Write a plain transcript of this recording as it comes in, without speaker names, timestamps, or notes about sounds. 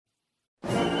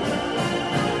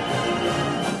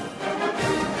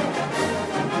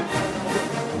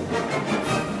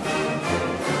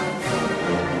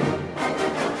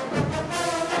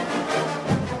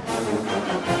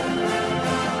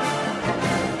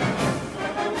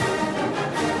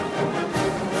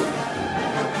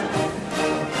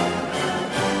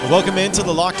Welcome into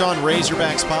the Locked On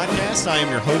Razorbacks podcast. I am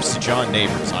your host, John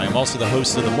Neighbors. I am also the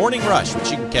host of The Morning Rush,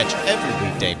 which you can catch every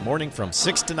weekday morning from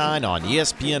 6 to 9 on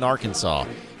ESPN Arkansas.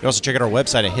 You can also check out our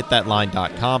website at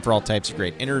hitthatline.com for all types of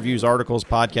great interviews, articles,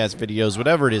 podcasts, videos,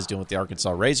 whatever it is doing with the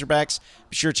Arkansas Razorbacks.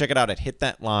 Be sure to check it out at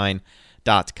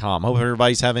hitthatline.com. Hope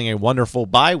everybody's having a wonderful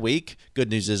bye week. Good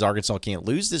news is Arkansas can't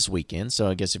lose this weekend, so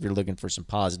I guess if you're looking for some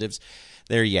positives,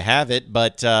 there you have it.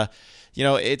 But,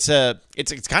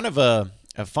 it's kind of a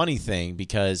funny thing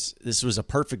because this was a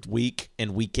perfect week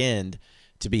and weekend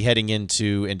to be heading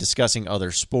into and discussing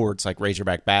other sports like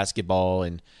Razorback basketball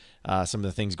and some of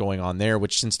the things going on there,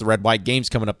 which since the Red-White game's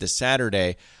coming up this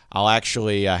Saturday, I'll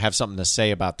actually have something to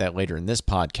say about that later in this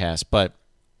podcast. But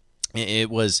it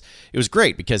was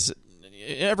great because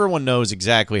everyone knows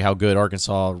exactly how good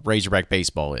Arkansas Razorback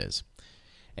baseball is.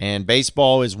 And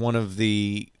baseball is one of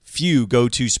the few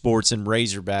go-to sports in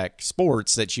Razorback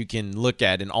sports that you can look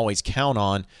at and always count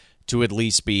on to at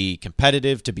least be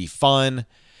competitive, to be fun,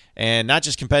 and not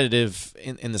just competitive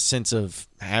in the sense of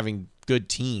having good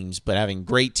teams, but having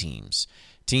great teams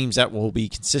that will be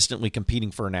consistently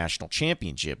competing for a national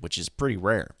championship, which is pretty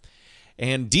rare.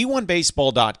 And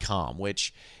D1Baseball.com,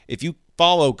 which if you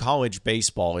follow college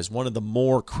baseball, is one of the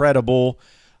more credible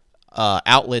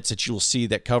outlets that you'll see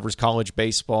that covers college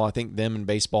baseball. I think them and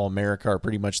Baseball America are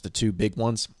pretty much the two big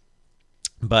ones.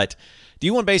 But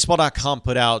D1Baseball.com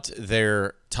put out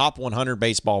their top 100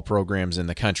 baseball programs in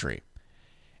the country.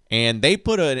 And they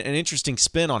put an interesting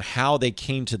spin on how they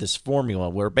came to this formula,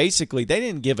 where basically they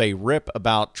didn't give a rip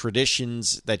about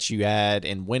traditions that you had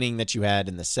and winning that you had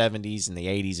in the 70s and the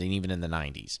 80s and even in the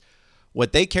 90s.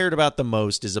 What they cared about the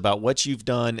most is about what you've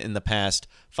done in the past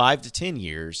 5 to 10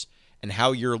 years and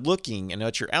how you're looking and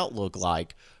what's your outlook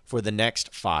like for the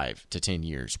next 5 to 10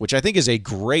 years, which I think is a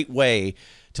great way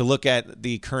to look at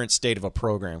the current state of a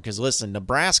program. Because listen,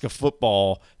 Nebraska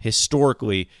football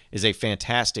historically is a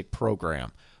fantastic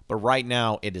program, but right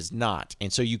now it is not.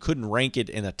 And so you couldn't rank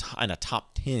it in a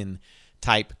top 10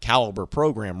 type caliber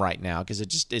program right now because it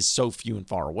just is so few and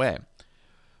far away.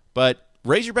 But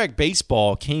Razorback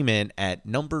baseball came in at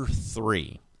number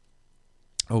 3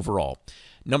 overall.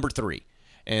 Number 3.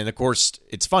 And, of course,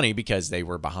 it's funny because they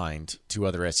were behind 2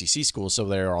 other SEC schools, so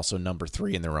they're also number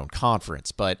 3 in their own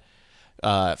conference. But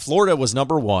Florida was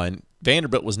number 1,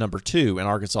 Vanderbilt was number 2, and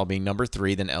Arkansas being number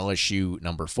 3, then LSU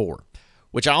number 4,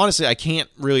 which I can't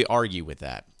really argue with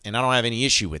that, and I don't have any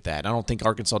issue with that. I don't think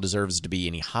Arkansas deserves to be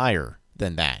any higher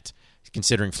than that,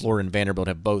 considering Florida and Vanderbilt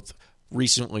have both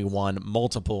recently won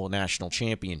multiple national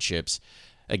championships.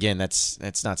 Again,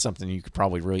 that's not something you could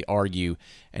probably really argue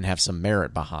and have some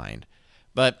merit behind.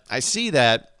 But I see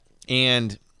that,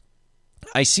 and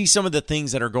I see some of the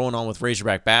things that are going on with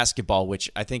Razorback basketball,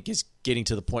 which I think is getting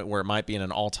to the point where it might be in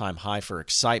an all-time high for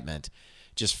excitement.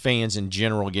 Just fans in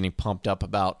general getting pumped up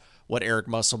about what Eric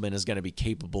Musselman is going to be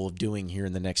capable of doing here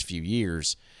in the next few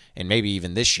years, and maybe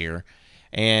even this year.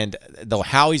 And though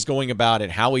how he's going about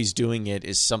it, how he's doing it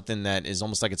is something that is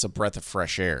almost like it's a breath of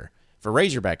fresh air for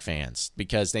Razorback fans,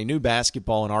 because they knew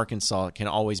basketball in Arkansas can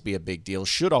always be a big deal,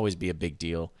 should always be a big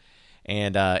deal.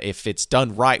 And if it's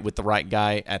done right with the right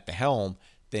guy at the helm,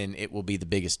 then it will be the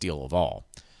biggest deal of all.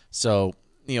 So,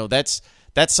 that's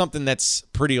something that's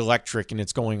pretty electric, and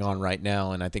it's going on right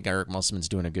now, and I think Eric Musselman's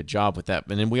doing a good job with that.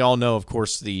 And then we all know, of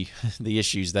course, the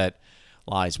issues that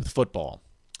lies with football.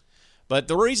 But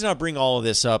the reason I bring all of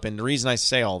this up, and the reason I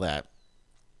say all that,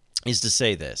 is to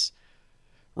say this.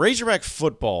 Razorback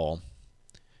football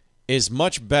is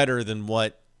much better than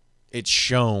what it's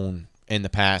shown in the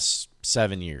past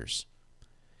 7 years.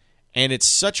 And it's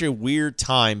such a weird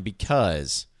time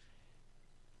because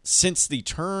since the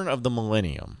turn of the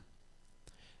millennium,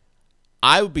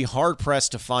 I would be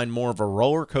hard-pressed to find more of a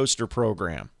roller coaster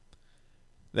program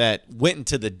that went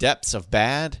into the depths of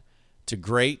bad to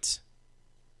great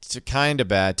to kind of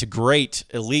bad to great,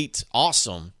 elite,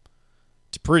 awesome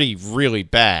to pretty, really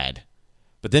bad,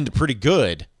 but then to pretty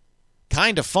good,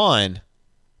 kind of fun,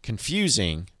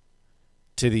 confusing,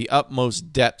 to the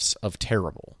utmost depths of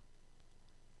terrible.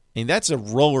 And that's a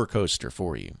roller coaster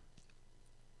for you.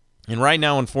 And right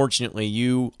now, unfortunately,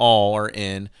 you all are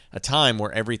in a time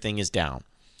where everything is down.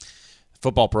 The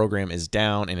football program is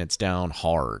down, and it's down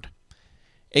hard.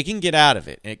 It can get out of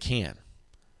it. It can.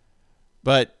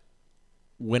 But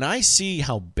when I see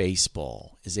how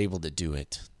baseball is able to do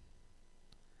it,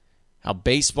 how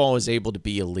baseball is able to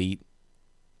be elite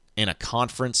in a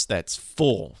conference that's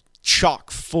full,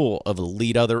 chock full of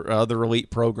elite other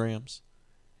elite programs,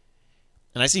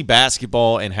 and I see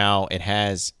basketball and how it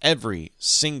has every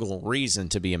single reason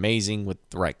to be amazing with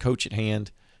the right coach at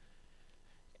hand,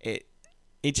 it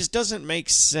just doesn't make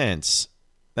sense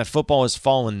that football has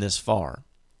fallen this far.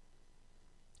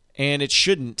 And it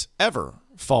shouldn't ever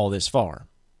fall this far.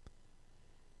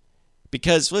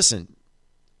 Because, listen,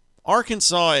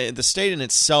 Arkansas, the state in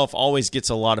itself, always gets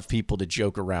a lot of people to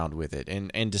joke around with it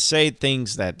and to say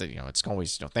things that, it's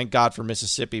always, thank God for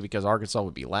Mississippi because Arkansas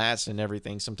would be last in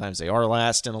everything. Sometimes they are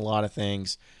last in a lot of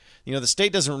things. The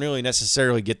state doesn't really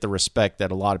necessarily get the respect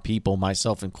that a lot of people,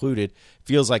 myself included,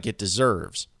 feels like it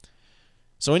deserves.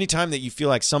 So anytime that you feel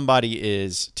like somebody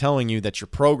is telling you that your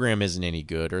program isn't any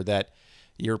good or that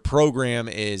your program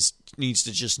needs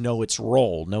to just know its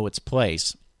role, know its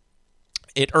place,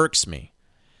 it irks me.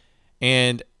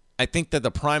 And I think that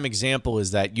the prime example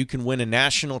is that you can win a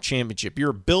national championship.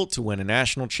 You're built to win a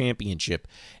national championship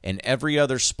in every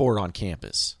other sport on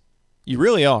campus. You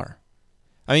really are.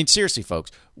 I mean, seriously,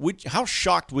 folks, how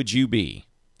shocked would you be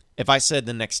if I said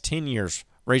the next 10 years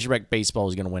Razorback baseball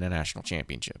is going to win a national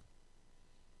championship?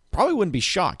 Probably wouldn't be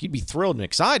shocked. You'd be thrilled and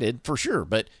excited for sure,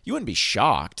 but you wouldn't be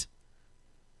shocked.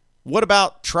 What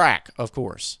about track, of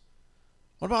course?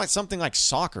 What about something like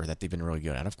soccer that they've been really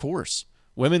good at? Of course.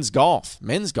 Women's golf,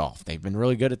 men's golf, they've been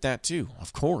really good at that too.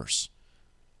 Of course.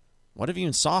 What if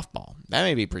even softball? That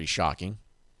may be pretty shocking.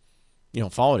 You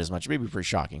don't follow it as much. It may be pretty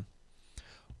shocking.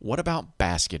 What about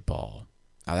basketball?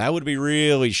 Now, that would be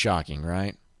really shocking,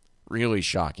 right? Really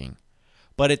shocking.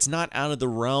 But it's not out of the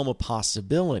realm of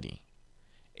possibility.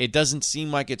 It doesn't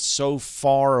seem like it's so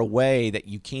far away that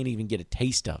you can't even get a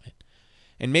taste of it.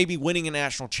 And maybe winning a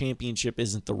national championship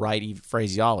isn't the right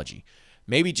phraseology.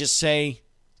 Maybe just say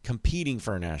competing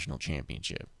for a national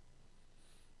championship.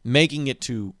 Making it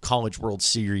to College World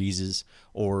Series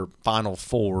or Final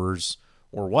Fours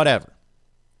or whatever.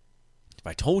 If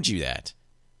I told you that,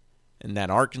 and that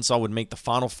Arkansas would make the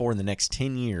Final Four in the next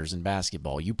 10 years in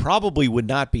basketball, you probably would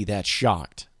not be that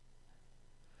shocked.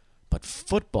 But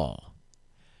football,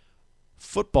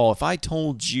 if I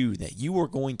told you that you were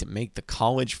going to make the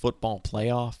college football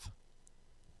playoff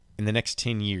in the next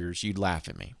 10 years, you'd laugh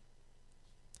at me.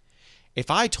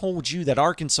 If I told you that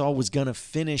Arkansas was going to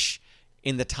finish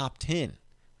in the top 10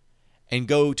 and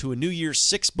go to a New Year's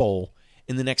Six Bowl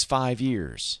in the next 5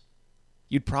 years,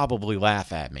 you'd probably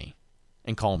laugh at me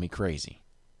and call me crazy.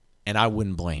 And I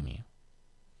wouldn't blame you.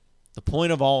 The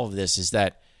point of all of this is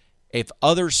that if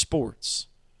other sports,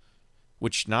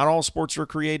 which not all sports are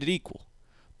created equal,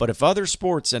 but if other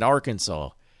sports in Arkansas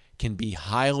can be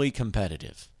highly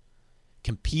competitive,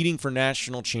 competing for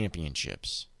national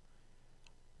championships,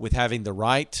 with having the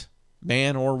right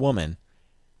man or woman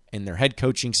in their head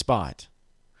coaching spot,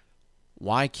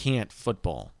 why can't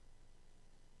football?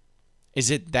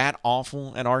 Is it that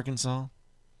awful at Arkansas?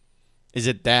 Is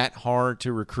it that hard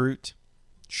to recruit?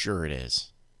 Sure it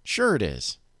is. Sure it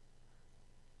is.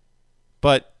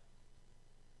 But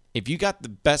if you got the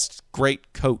best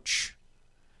great coach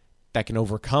that can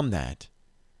overcome that,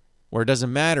 where it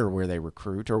doesn't matter where they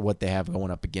recruit or what they have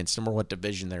going up against them or what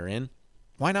division they're in,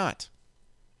 why not?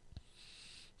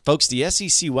 Folks, the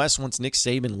SEC West, once Nick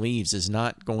Saban leaves, is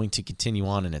not going to continue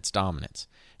on in its dominance.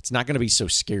 It's not going to be so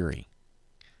scary.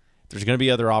 There's going to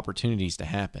be other opportunities to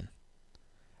happen.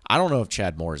 I don't know if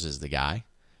Chad Morris is the guy.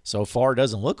 So far, it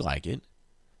doesn't look like it.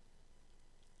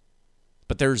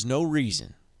 But there's no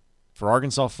reason for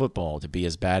Arkansas football to be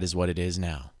as bad as what it is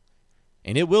now.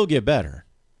 And it will get better.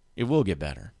 It will get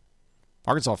better.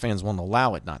 Arkansas fans won't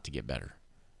allow it not to get better.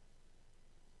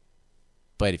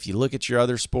 But if you look at your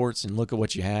other sports and look at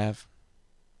what you have,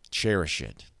 cherish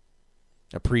it.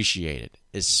 Appreciate it.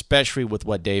 Especially with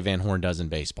what Dave Van Horn does in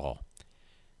baseball.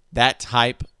 That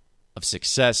type of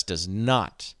success does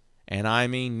not, and I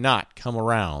mean not, come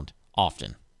around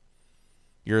often.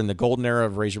 You're in the golden era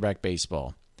of Razorback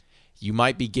baseball. You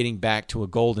might be getting back to a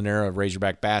golden era of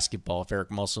Razorback basketball if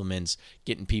Eric Musselman's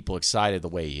getting people excited the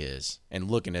way he is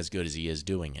and looking as good as he is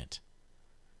doing it.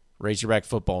 Razorback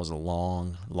football is a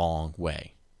long, long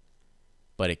way.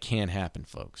 But it can happen,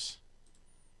 folks.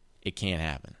 It can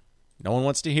happen. No one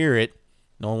wants to hear it.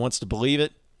 No one wants to believe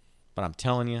it. But I'm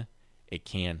telling you, it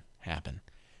can happen.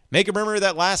 Make a memory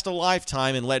that lasts a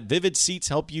lifetime and let Vivid Seats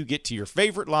help you get to your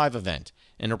favorite live event.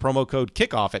 Enter promo code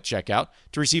KICKOFF at checkout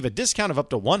to receive a discount of up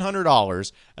to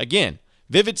 $100. Again,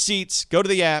 Vivid Seats, go to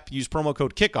the app, use promo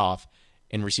code KICKOFF,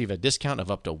 and receive a discount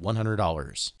of up to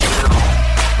 $100.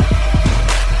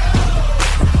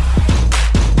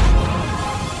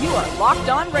 You are Locked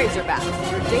On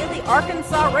Razorbacks, your daily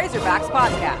Arkansas Razorbacks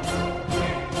podcast.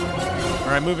 All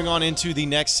right, moving on into the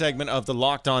next segment of the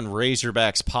Locked On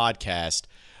Razorbacks podcast.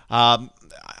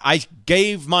 I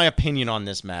gave my opinion on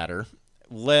this matter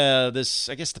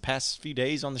the past few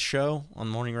days on the show, on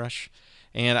Morning Rush,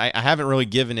 and I haven't really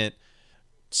given it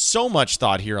so much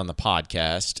thought here on the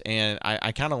podcast, and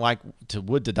I kind of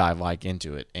would dive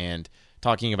into it and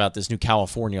talking about this new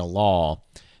California law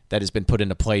that has been put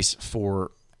into place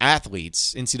for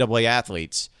athletes, NCAA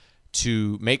athletes,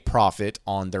 to make profit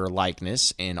on their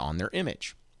likeness and on their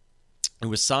image. It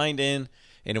was signed in,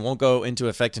 and it won't go into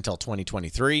effect until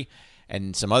 2023,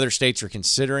 and some other states are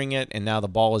considering it, and now the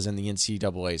ball is in the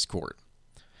NCAA's court.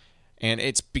 And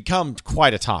it's become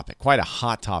quite a topic, quite a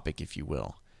hot topic, if you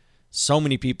will. So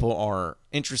many people are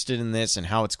interested in this and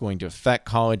how it's going to affect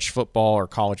college football or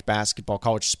college basketball,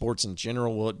 college sports in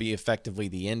general. Will it be effectively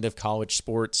the end of college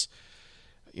sports?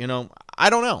 You know, I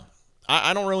don't know.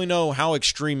 I don't really know how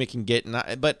extreme it can get.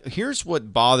 But here's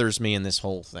what bothers me in this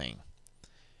whole thing.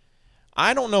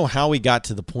 I don't know how we got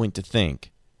to the point to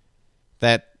think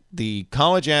that the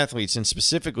college athletes, and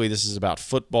specifically this is about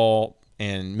football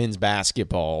and men's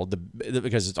basketball,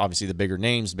 because it's obviously the bigger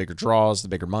names, the bigger draws, the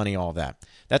bigger money, all of that.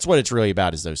 That's what it's really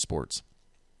about, is those sports.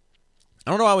 I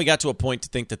don't know how we got to a point to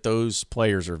think that those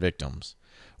players are victims,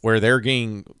 where they're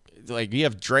getting, like, you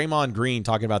have Draymond Green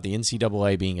talking about the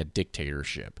NCAA being a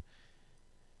dictatorship.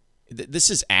 This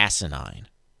is asinine.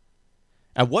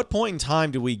 At what point in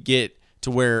time do we get to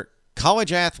where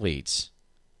college athletes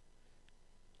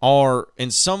are in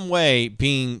some way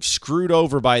being screwed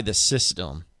over by the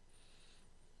system,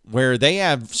 where they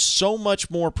have so much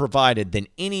more provided than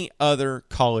any other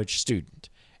college student?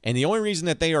 And the only reason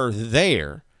that they are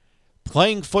there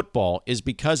playing football is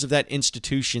because of that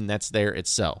institution that's there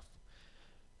itself.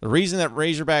 The reason that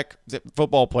Razorback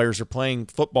football players are playing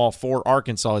football for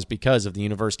Arkansas is because of the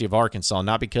University of Arkansas,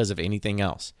 not because of anything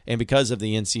else, and because of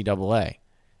the NCAA.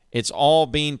 It's all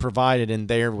being provided in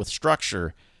there with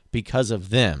structure because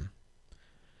of them.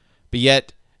 But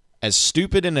yet, as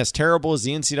stupid and as terrible as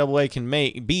the NCAA can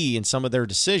be in some of their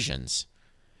decisions,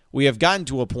 we have gotten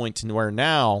to a point to where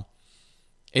now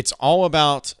it's all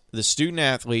about the student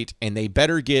athlete, and they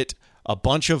better get a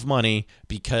bunch of money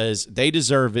because they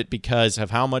deserve it because of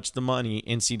how much the money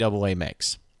NCAA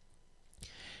makes.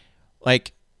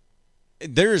 Like,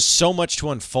 there is so much to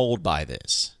unfold by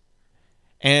this.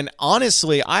 And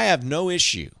honestly, I have no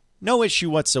issue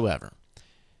whatsoever,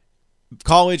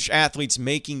 college athletes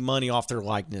making money off their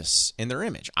likeness and their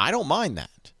image. I don't mind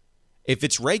that if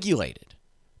it's regulated.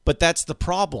 But that's the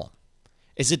problem,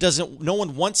 is no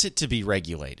one wants it to be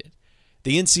regulated.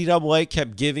 The NCAA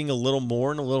kept giving a little more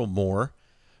and a little more,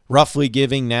 roughly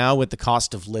giving now with the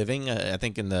cost of living, I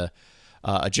think in the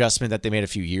adjustment that they made a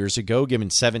few years ago, giving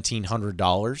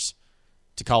 $1,700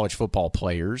 to college football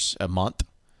players a month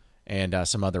and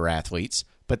some other athletes.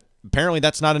 But apparently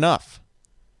that's not enough.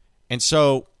 And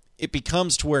so it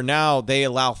becomes to where now they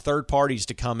allow third parties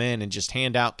to come in and just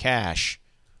hand out cash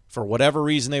for whatever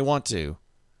reason they want to,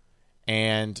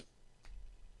 and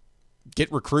get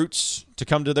recruits to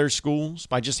come to their schools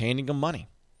by just handing them money,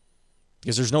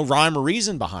 because there's no rhyme or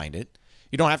reason behind it.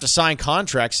 You don't have to sign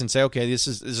contracts and say, okay, this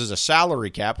is a salary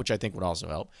cap, which I think would also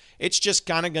help. It's just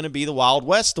kind of going to be the Wild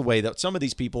West the way that some of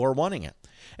these people are wanting it.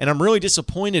 And I'm really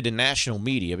disappointed in national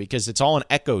media, because it's all an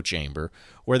echo chamber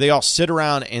where they all sit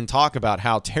around and talk about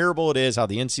how terrible it is, how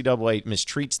the NCAA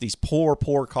mistreats these poor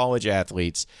college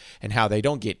athletes, and how they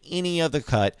don't get any of the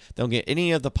cut, they don't get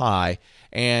any of the pie,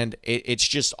 and it's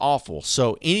just awful.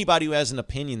 So anybody who has an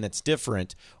opinion that's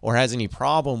different or has any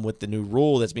problem with the new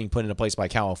rule that's being put into place by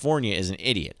California is an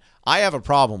idiot. I have a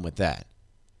problem with that,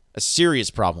 a serious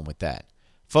problem with that.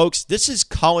 Folks, this is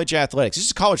college athletics. This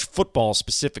is college football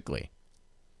specifically.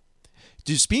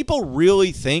 Do people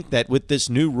really think that with this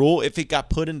new rule, if it got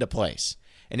put into place,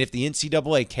 and if the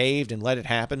NCAA caved and let it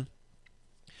happen,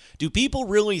 do people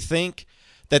really think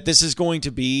that this is going to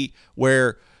be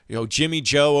where, you know, Jimmy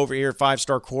Joe over here,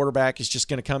 5-star quarterback, is just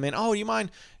going to come in? Oh, you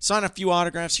mind sign a few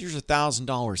autographs? Here's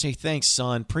 $1,000. Hey, thanks,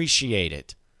 son. Appreciate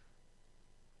it.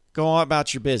 Go on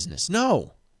about your business.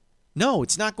 No,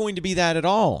 it's not going to be that at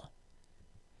all.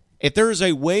 If there is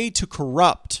a way to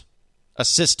corrupt a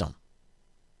system,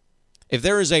 if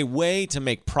there is a way to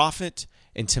make profit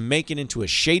and to make it into a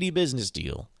shady business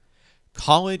deal,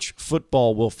 college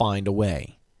football will find a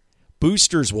way.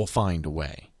 Boosters will find a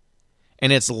way.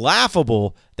 And it's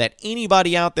laughable that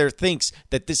anybody out there thinks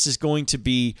that this is going to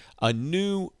be a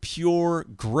new, pure,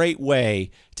 great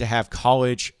way to have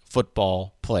college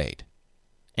football played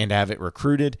and have it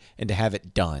recruited and to have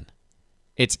it done.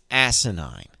 It's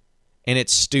asinine and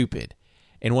it's stupid.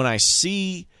 And when I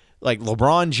see like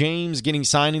LeBron James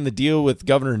signing the deal with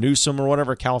Governor Newsom or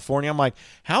whatever, California, I'm like,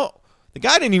 how? The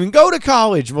guy didn't even go to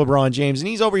college, LeBron James, and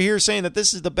he's over here saying that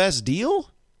this is the best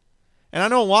deal? And I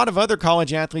know a lot of other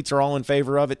college athletes are all in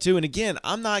favor of it too. And again,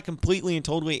 I'm not completely and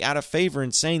totally out of favor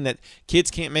in saying that kids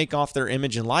can't make off their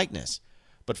image and likeness.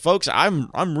 But folks,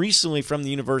 I'm recently from the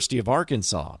University of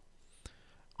Arkansas.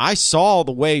 I saw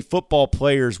the way football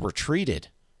players were treated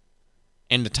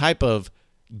and the type of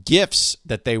gifts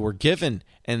that they were given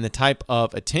and the type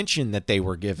of attention that they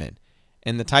were given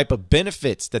and the type of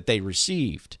benefits that they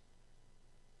received.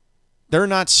 They're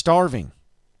not starving.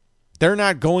 They're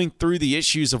not going through the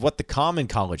issues of what the common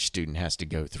college student has to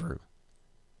go through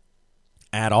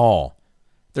at all.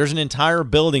 There's an entire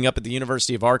building up at the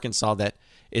University of Arkansas that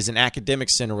is an academic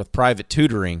center with private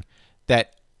tutoring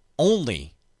that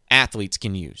only athletes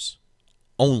can use.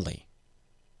 Only.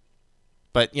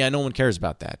 But yeah, no one cares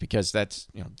about that because that's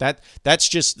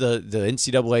just the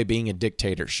NCAA being a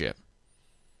dictatorship.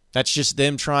 That's just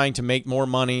them trying to make more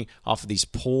money off of these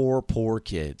poor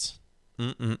kids.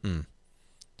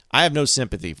 I have no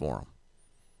sympathy for them.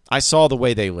 I saw the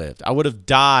way they lived. I would have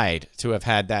died to have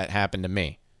had that happen to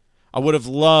me. I would have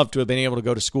loved to have been able to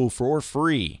go to school for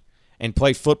free and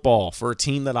play football for a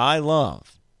team that I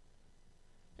love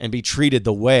and be treated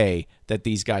the way that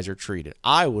these guys are treated.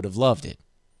 I would have loved it.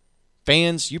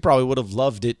 Fans, you probably would have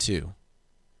loved it too.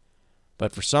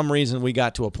 But for some reason, we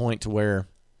got to a point to where,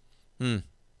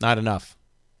 not enough.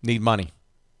 Need money.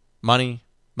 Money.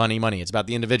 It's about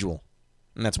the individual.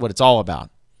 And that's what it's all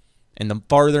about. And the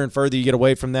farther and further you get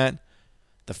away from that,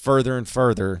 the further and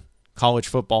further college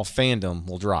football fandom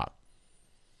will drop.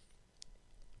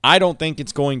 I don't think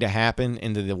it's going to happen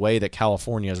in the way that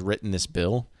California has written this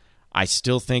bill. I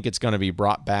still think it's going to be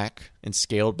brought back and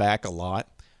scaled back a lot.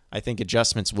 I think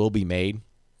adjustments will be made.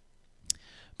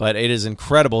 But it is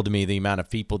incredible to me the amount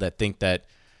of people that think that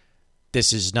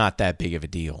this is not that big of a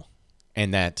deal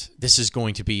and that this is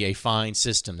going to be a fine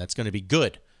system that's going to be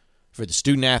good for the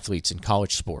student athletes in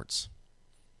college sports.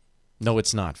 No,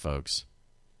 it's not, folks.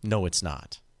 No, it's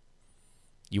not.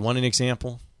 You want an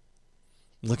example?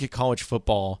 Look at college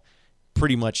football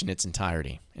pretty much in its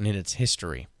entirety and in its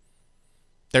history.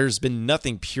 There's been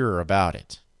nothing pure about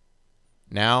it.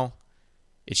 Now,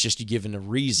 it's just you given a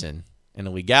reason and a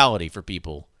legality for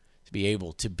people to be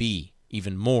able to be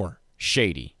even more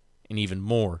shady and even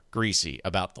more greasy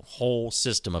about the whole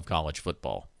system of college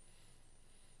football.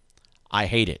 I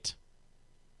hate it.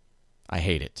 I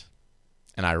hate it.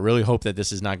 And I really hope that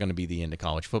this is not going to be the end of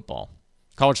college football.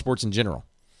 College sports in general.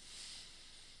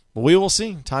 But we will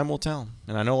see. Time will tell.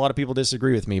 And I know a lot of people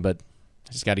disagree with me, but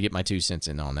I just got to get my 2 cents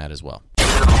in on that as well.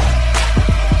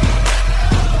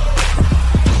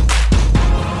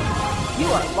 You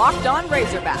are Locked On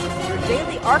Razorbacks, your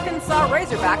daily Arkansas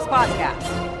Razorbacks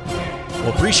podcast.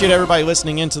 Well, appreciate everybody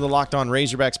listening into the Locked On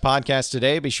Razorbacks podcast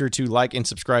today. Be sure to like and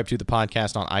subscribe to the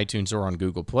podcast on iTunes or on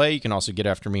Google Play. You can also get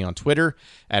after me on Twitter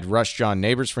at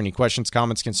RushJohnNeighbors for any questions,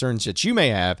 comments, concerns that you may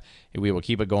have, and we will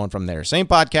keep it going from there. Same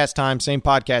podcast time, same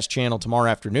podcast channel tomorrow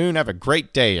afternoon. Have a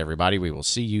great day, everybody. We will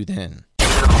see you then.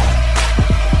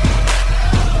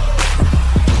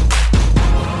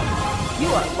 You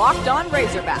are Locked On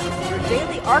Razorbacks, your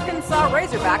daily Arkansas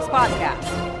Razorbacks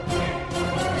podcast.